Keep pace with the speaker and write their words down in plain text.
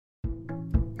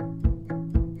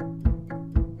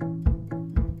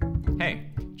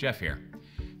Jeff here.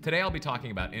 Today I'll be talking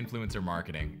about influencer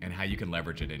marketing and how you can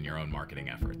leverage it in your own marketing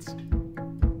efforts.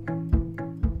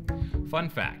 Fun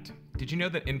fact, did you know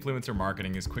that influencer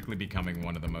marketing is quickly becoming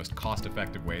one of the most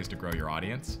cost-effective ways to grow your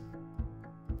audience?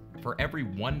 For every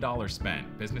 $1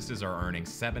 spent, businesses are earning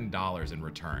 $7 in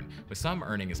return, with some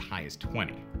earning as high as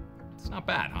 $20. It's not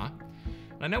bad, huh?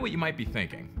 And I know what you might be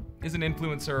thinking. Isn't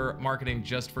influencer marketing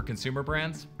just for consumer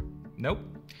brands? Nope.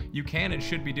 You can and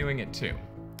should be doing it too.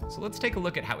 So let's take a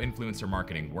look at how influencer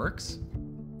marketing works,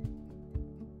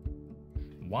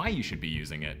 why you should be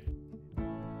using it,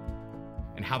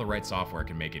 and how the right software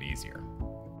can make it easier.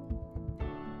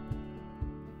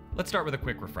 Let's start with a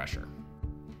quick refresher.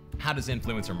 How does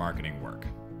influencer marketing work?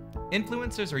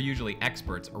 Influencers are usually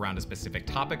experts around a specific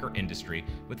topic or industry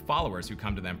with followers who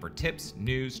come to them for tips,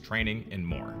 news, training, and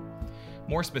more.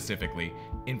 More specifically,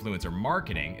 influencer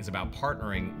marketing is about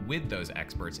partnering with those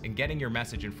experts and getting your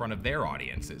message in front of their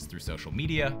audiences through social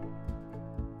media,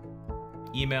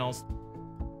 emails,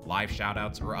 live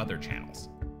shoutouts, or other channels.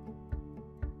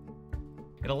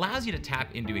 It allows you to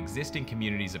tap into existing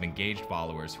communities of engaged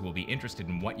followers who will be interested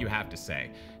in what you have to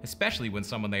say, especially when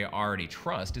someone they already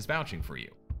trust is vouching for you.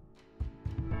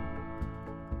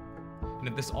 And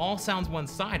if this all sounds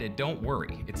one-sided, don't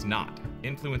worry, it's not.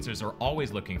 Influencers are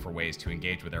always looking for ways to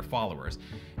engage with their followers,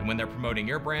 and when they're promoting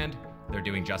your brand, they're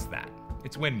doing just that.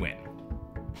 It's win-win.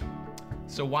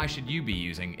 So why should you be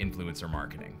using influencer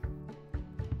marketing?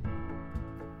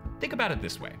 Think about it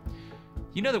this way.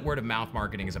 You know that word-of-mouth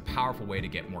marketing is a powerful way to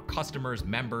get more customers,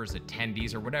 members,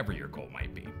 attendees, or whatever your goal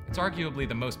might be. It's arguably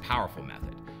the most powerful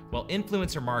method. Well,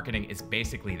 influencer marketing is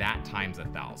basically that times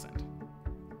 1,000.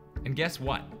 And guess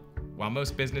what? While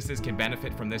most businesses can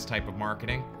benefit from this type of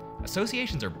marketing,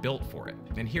 associations are built for it,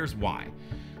 and here's why.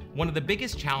 One of the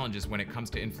biggest challenges when it comes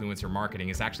to influencer marketing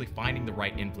is actually finding the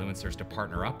right influencers to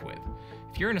partner up with.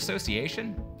 If you're an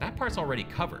association, that part's already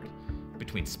covered.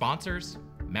 Between sponsors,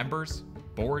 members,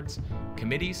 boards,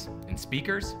 committees, and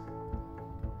speakers,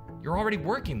 you're already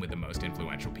working with the most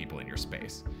influential people in your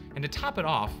space. And to top it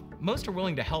off, most are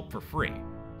willing to help for free.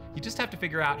 You just have to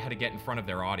figure out how to get in front of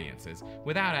their audiences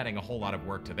without adding a whole lot of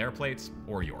work to their plates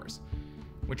or yours.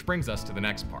 Which brings us to the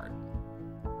next part.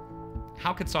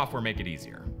 How could software make it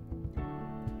easier?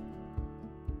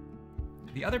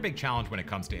 The other big challenge when it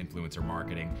comes to influencer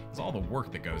marketing is all the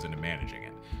work that goes into managing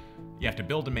it. You have to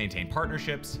build and maintain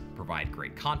partnerships, provide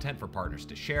great content for partners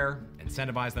to share,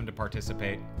 incentivize them to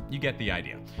participate. You get the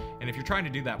idea. And if you're trying to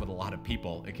do that with a lot of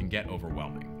people, it can get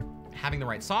overwhelming. Having the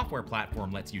right software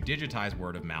platform lets you digitize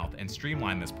word of mouth and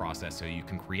streamline this process so you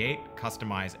can create,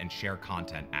 customize, and share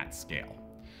content at scale.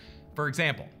 For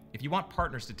example, if you want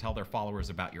partners to tell their followers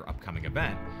about your upcoming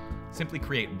event, simply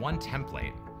create one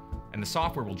template, and the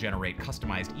software will generate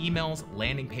customized emails,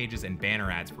 landing pages, and banner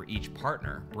ads for each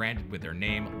partner, branded with their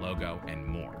name, logo, and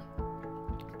more.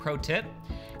 Pro tip,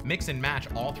 mix and match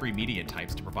all three media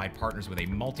types to provide partners with a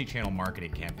multi-channel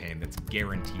marketing campaign that's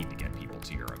guaranteed to get people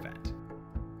to your event.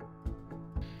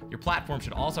 Your platform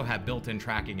should also have built-in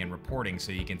tracking and reporting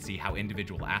so you can see how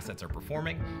individual assets are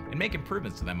performing and make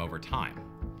improvements to them over time.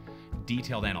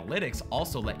 Detailed analytics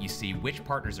also let you see which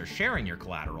partners are sharing your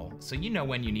collateral so you know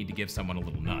when you need to give someone a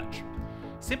little nudge.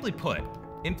 Simply put,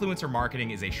 influencer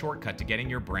marketing is a shortcut to getting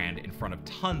your brand in front of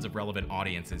tons of relevant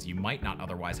audiences you might not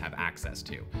otherwise have access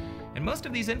to. And most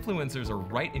of these influencers are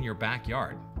right in your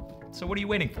backyard. So what are you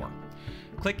waiting for?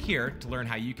 Click here to learn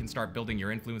how you can start building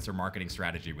your influencer marketing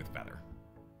strategy with Feathr.